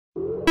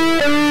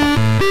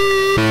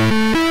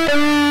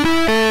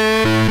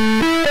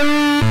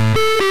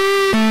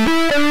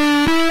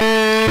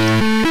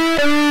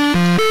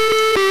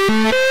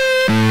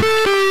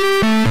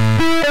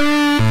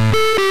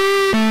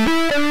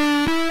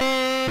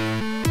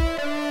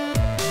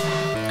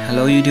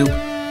Hello YouTube,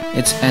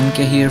 it's NK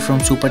here from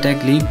Super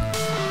Tech League.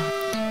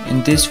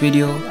 In this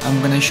video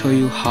I'm gonna show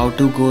you how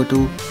to go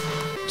to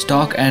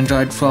stock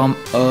Android from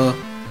a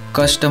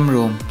custom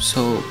ROM.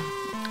 So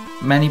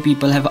many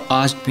people have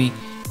asked me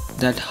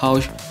that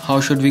how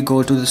should we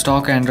go to the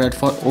stock Android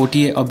for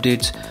OTA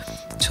updates.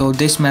 So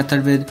this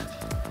method will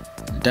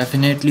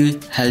definitely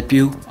help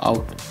you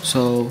out.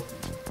 So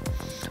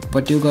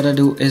what you gotta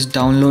do is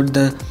download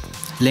the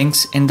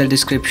links in the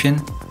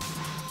description.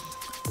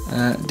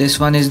 This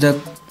one is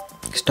the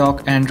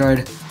stock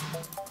Android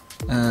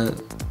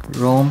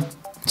ROM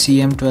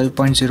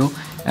CM12.0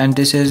 and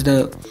this is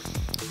the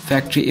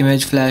factory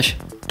image flash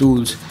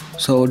tools.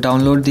 So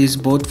download these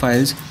both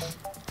files,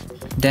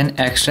 then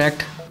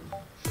extract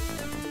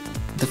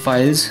the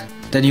files,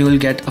 then you will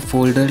get a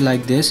folder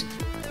like this,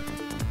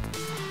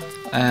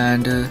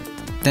 and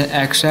then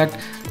extract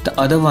the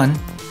other one,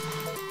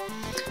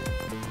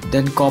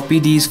 then copy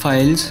these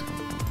files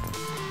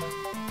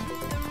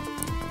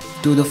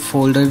to the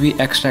folder we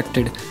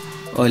extracted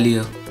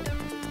earlier.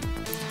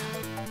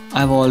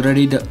 I've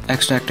already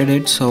extracted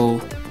it,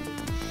 so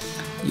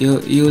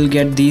you will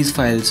get these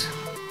files.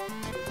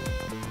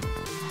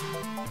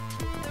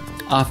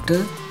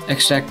 After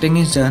extracting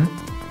is done,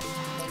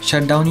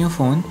 shut down your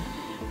phone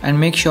and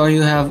make sure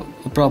you have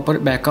a proper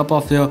backup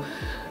of your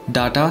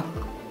data,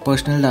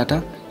 personal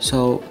data,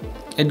 so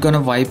it's gonna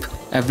wipe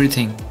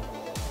everything.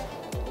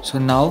 So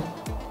now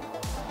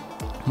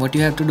what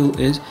you have to do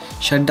is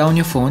shut down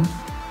your phone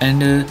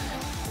and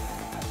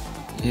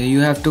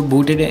you have to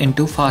boot it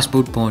into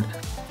fastboot mode.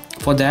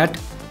 For that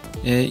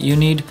you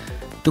need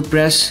to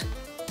press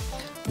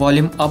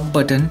volume up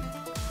button,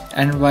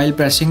 and while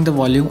pressing the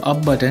volume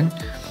up button,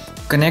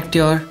 connect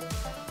your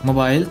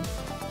mobile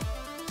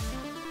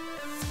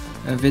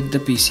with the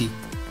PC,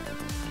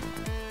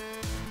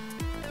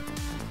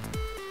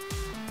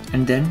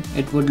 and then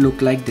it would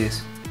look like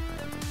this.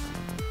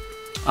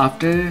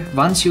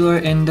 Once you are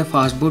in the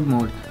fastboot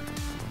mode,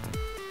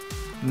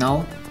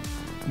 now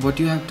what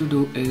you have to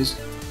do is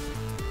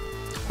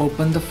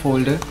open the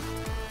folder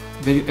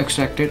where you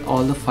extracted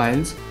all the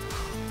files.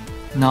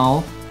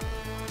 Now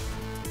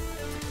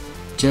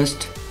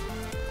just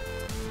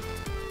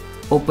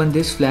open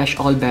this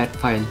flash-all.bat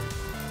file.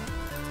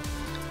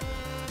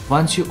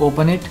 Once you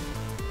open it,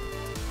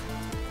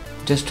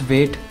 just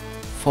wait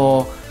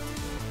for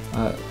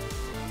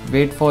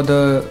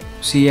the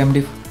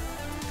CMD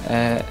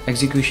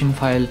execution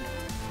file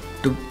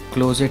to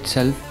close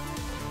itself.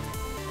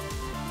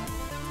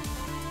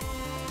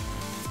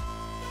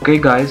 Okay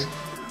guys,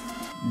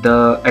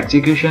 the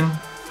execution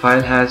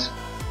file has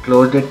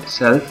closed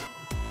itself.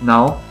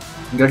 Now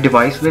your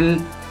device will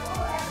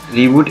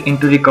reboot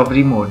into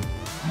recovery mode,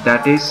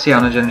 that is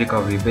cyanogen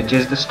recovery, which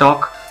is the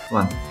stock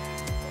one.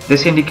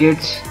 This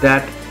indicates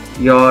that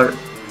your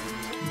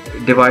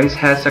device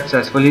has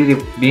successfully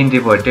been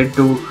reverted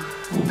to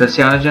the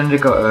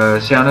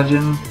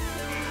cyanogen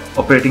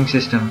operating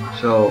system.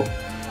 So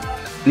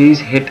please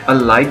hit a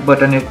like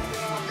button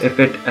if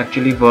it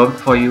actually worked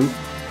for you,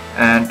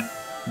 and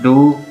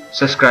do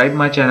subscribe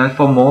my channel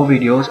for more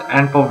videos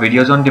and for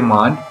videos on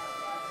demand.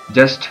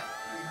 Just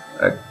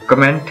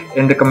comment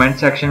in the comment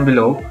section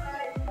below.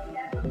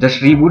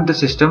 Just reboot the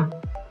system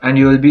and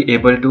you will be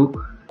able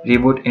to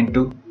reboot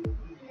into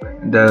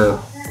the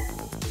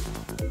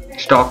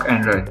stock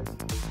Android.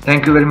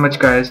 Thank you very much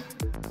guys.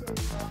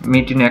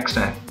 Meet you next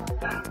time.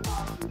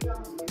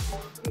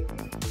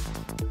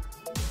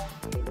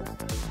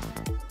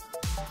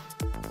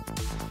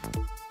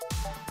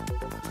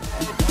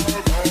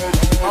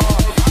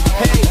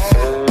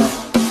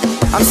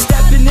 I'm